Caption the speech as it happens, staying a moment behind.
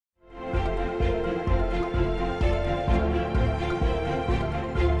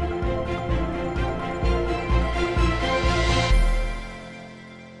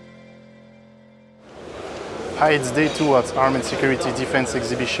Hi, it's day 2 at Armed Security Defense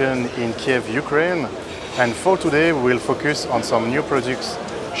Exhibition in Kiev, Ukraine. And for today, we'll focus on some new products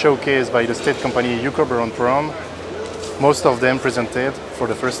showcased by the state company UkrOboronProm, most of them presented for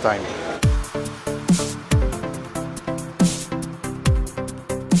the first time.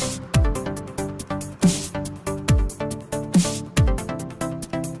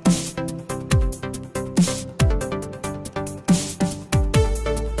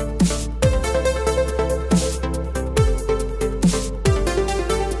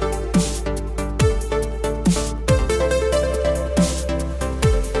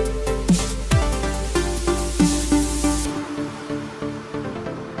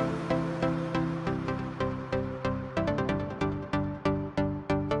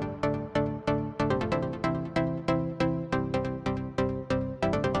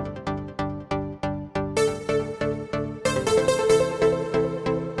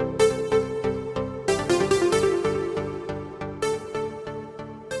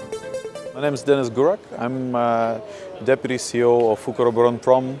 My name is Dennis Gurak. I'm Deputy CEO of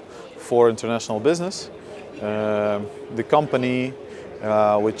UkrOboronProm for International Business. The company,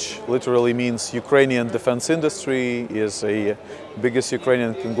 which literally means Ukrainian defense industry, is the biggest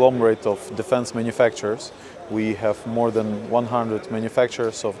Ukrainian conglomerate of defense manufacturers. We have more than 100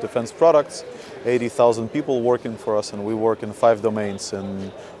 manufacturers of defense products, 80,000 people working for us, and we work in 5 domains: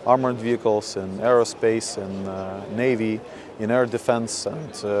 in armored vehicles, in aerospace, in navy, in air defense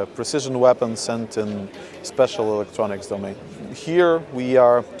and precision weapons, and in special electronics domain. Here we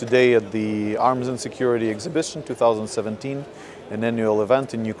are today at the Arms and Security Exhibition 2017, an annual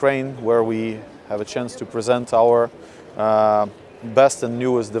event in Ukraine where we have a chance to present our best and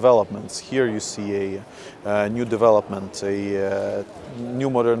newest developments. Here you see a new development, a new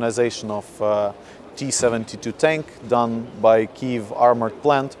modernization of T-72 tank done by Kyiv Armoured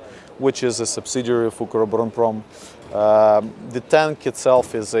plant, which is a subsidiary of UkrOboronProm. The tank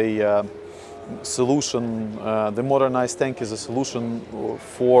itself is a solution, the modernized tank is a solution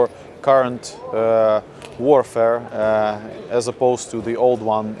for current warfare, as opposed to the old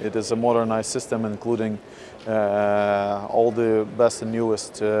one. It is a modernized system including all the best and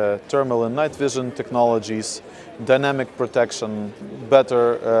newest thermal and night vision technologies, dynamic protection,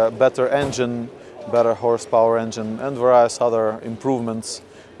 better engine, better horsepower engine, and various other improvements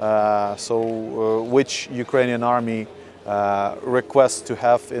which Ukrainian army requests to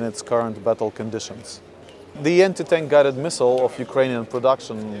have in its current battle conditions. The anti-tank guided missile of Ukrainian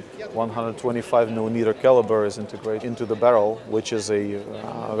production, 125mm caliber, is integrated into the barrel, which is a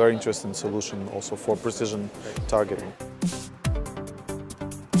very interesting solution also for precision targeting.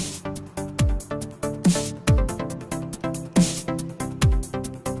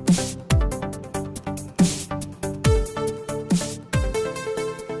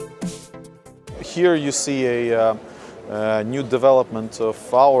 Here you see a new development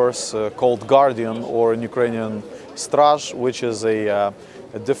of ours called Guardian, or in Ukrainian Straj, which is a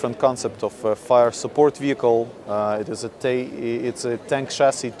different concept of a fire support vehicle. It's a tank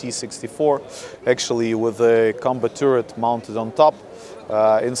chassis T-64, actually with a combat turret mounted on top.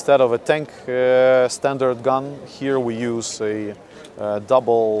 Instead of a tank standard gun, here we use a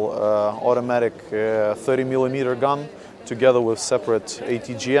double automatic 30mm gun together with separate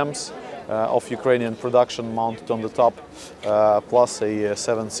ATGMs. Of Ukrainian production mounted on the top, plus a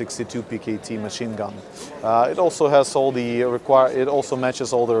 7.62 PKT machine gun. It also has it also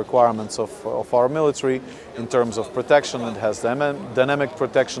matches all the requirements of our military in terms of protection. It has dynamic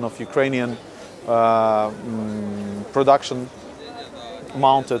protection of Ukrainian production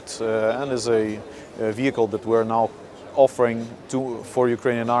mounted, and is a vehicle that we're now offering for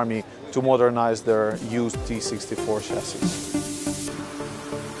Ukrainian army to modernize their used T-64 chassis.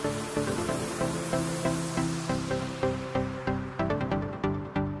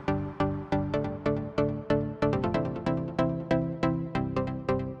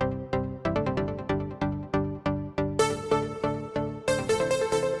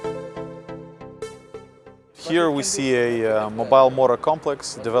 Here we see a mobile mortar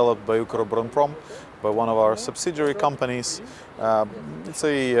complex developed by UkrOboronProm, by one of our subsidiary companies. It's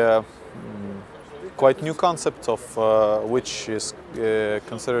a quite new concept of which is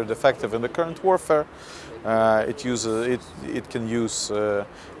considered effective in the current warfare. It can use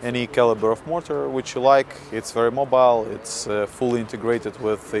any caliber of mortar which you like. It's very mobile. It's fully integrated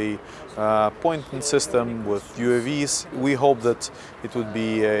with a pointing system, with UAVs. We hope that it would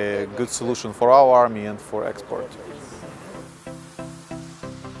be a good solution for our army and for export.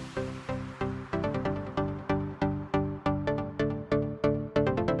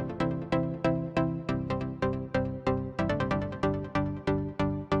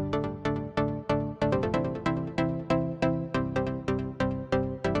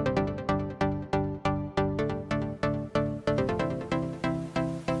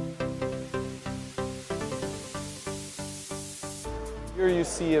 Here you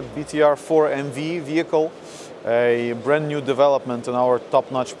see a BTR-4MV vehicle, a brand new development in our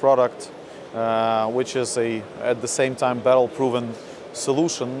top-notch product, which is at the same time battle-proven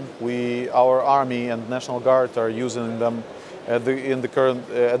solution. Our Army and National Guard are using them at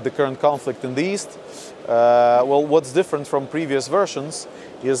the current conflict in the East. Well, what's different from previous versions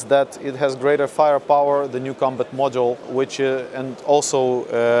is that it has greater firepower, the new combat module, and also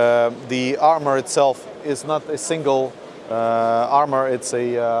the armor itself is not a single armor, it's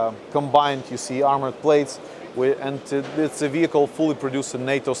a combined, you see, armored plates, and it's a vehicle fully produced in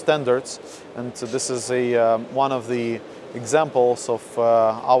NATO standards, and this is one of the examples of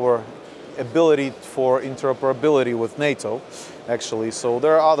our ability for interoperability with NATO, actually. So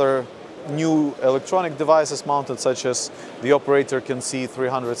there are other new electronic devices mounted, such as the operator can see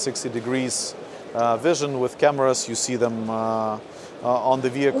 360 degrees vision with cameras. You see them on the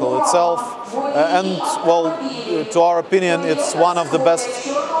vehicle itself, and well, to our opinion, it's one of the best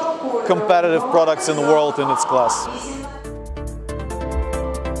competitive products in the world in its class.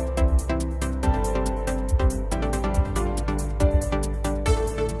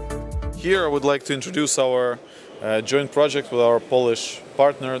 Here I would like to introduce our joint project with our Polish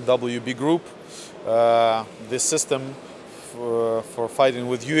partner WB Group. This system for fighting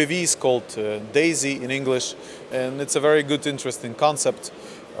with UAVs called DAISY in English, and it's a very good, interesting concept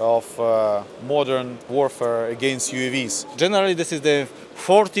of modern warfare against UAVs. Generally, this is the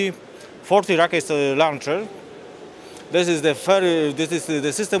 40 rocket launcher. This is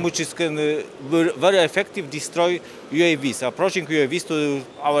the system which can very effective destroy UAVs, approaching UAVs to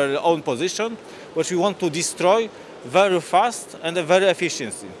our own position, which we want to destroy very fast and very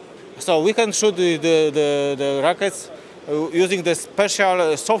efficiently. So we can shoot the rockets using the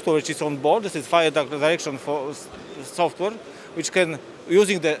special software which is on board. This is fire direction software, which can,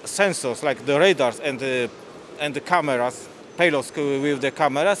 using the sensors like the radars and the cameras, payloads with the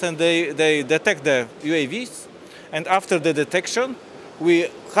cameras, and they detect the UAVs. And after the detection, we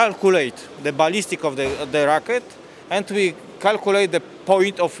calculate the ballistic of the rocket, and we calculate the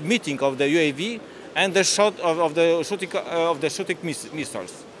point of meeting of the UAV and the shot of the shooting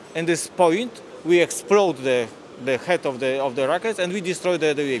missiles. In this point, we explode the head of the rockets and we destroy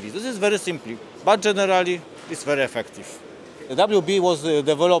the UAVs. This is very simple, but generally it's very effective. The WB was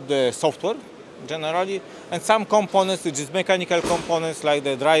developed the software generally, and some components, which is mechanical components like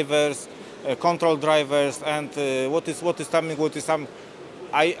the drivers, control drivers, and what is some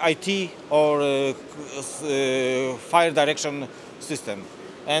IT or fire direction system.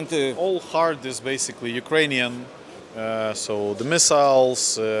 And all hard is basically Ukrainian, so the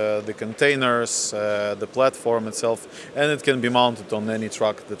missiles, the containers, the platform itself, and it can be mounted on any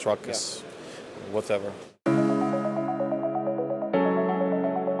truck. The truck is whatever.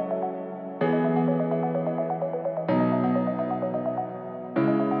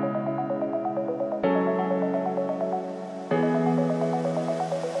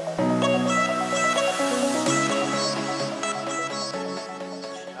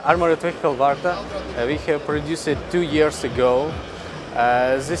 Armored vehicle Varta, we have produced it 2 years ago.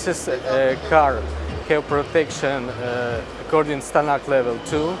 This is a car, have protection according standard level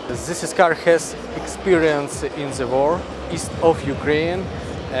 2. This car has experience in the war east of Ukraine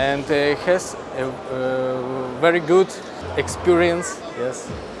and has a very good experience. Yes,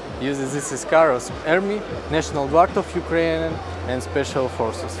 uses this car of Army, National Guard of Ukraine and Special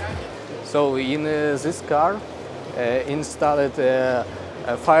Forces. So in this car installed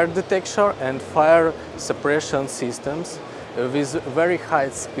fire detection and fire suppression systems with very high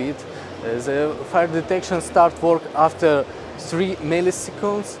speed. The fire detection start work after 3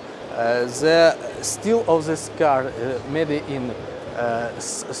 milliseconds. The steel of this car made in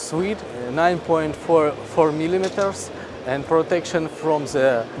Swede, 9.44 millimeters, and protection from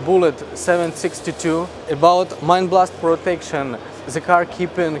the bullet 7.62. About mine blast protection, the car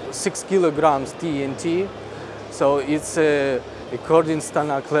keeping 6 kilograms TNT, so it's according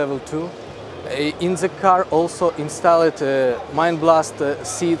standard level 2. In the car also installed mine blast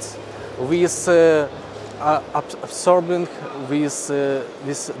seats with absorbing with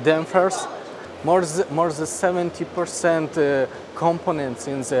dampers. More than 70% components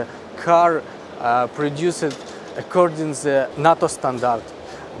in the car produced according to the NATO standard.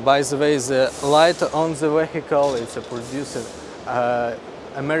 By the way, the light on the vehicle is produced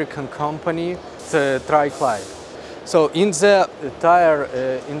American company, the Trike-Light. So in the tire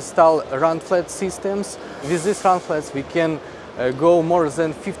install run flat systems. With these run flats we can go more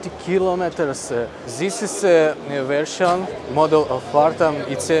than 50 kilometers. This is a version model of Varta.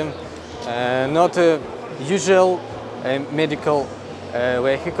 It's not a usual medical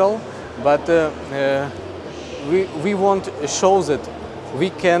vehicle, but we want to show that we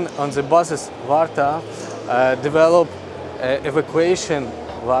can, on the basis Varta, develop evacuation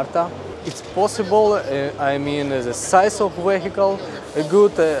Varta. It's possible, I mean, the size of vehicle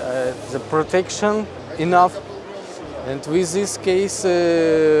good, the protection enough, and with this case,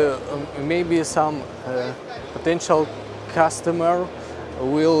 maybe some potential customer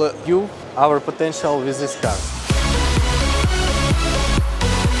will view our potential with this car.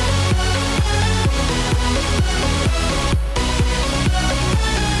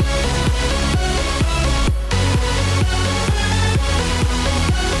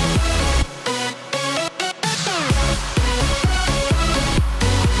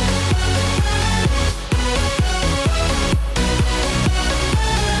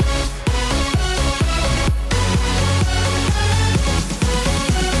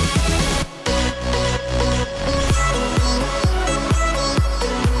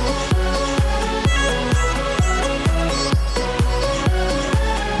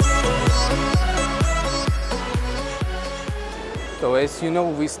 So as you know,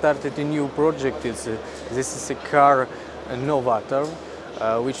 we started a new project. This is a car, Mortar,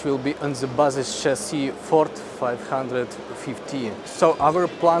 which will be on the basis chassis Ford 550. So our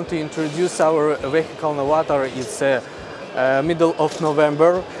plan to introduce our vehicle Mortar is middle of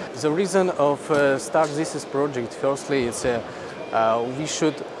November. The reason of start this project, firstly, is we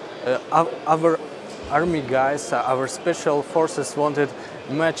should our army guys, our special forces wanted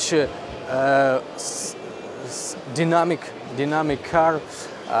much dynamic car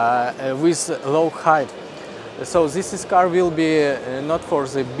with low height. So this car will be not for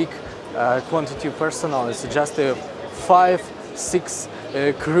the big quantity of personnel. It's just a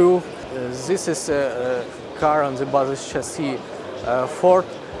 5-6 crew. This is a car on the basis chassis Ford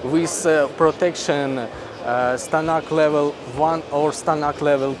with protection Stanak level 1 or Stanak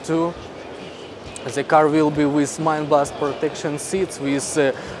level 2. The car will be with mine blast protection seats, with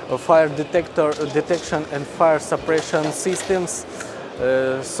fire detection and fire suppression systems.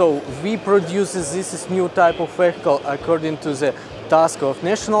 So we produce this new type of vehicle according to the task of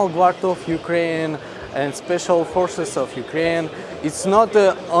National Guard of Ukraine and Special Forces of Ukraine. It's not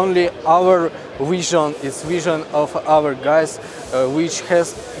only our vision, it's vision of our guys which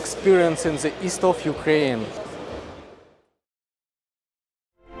has experience in the east of Ukraine.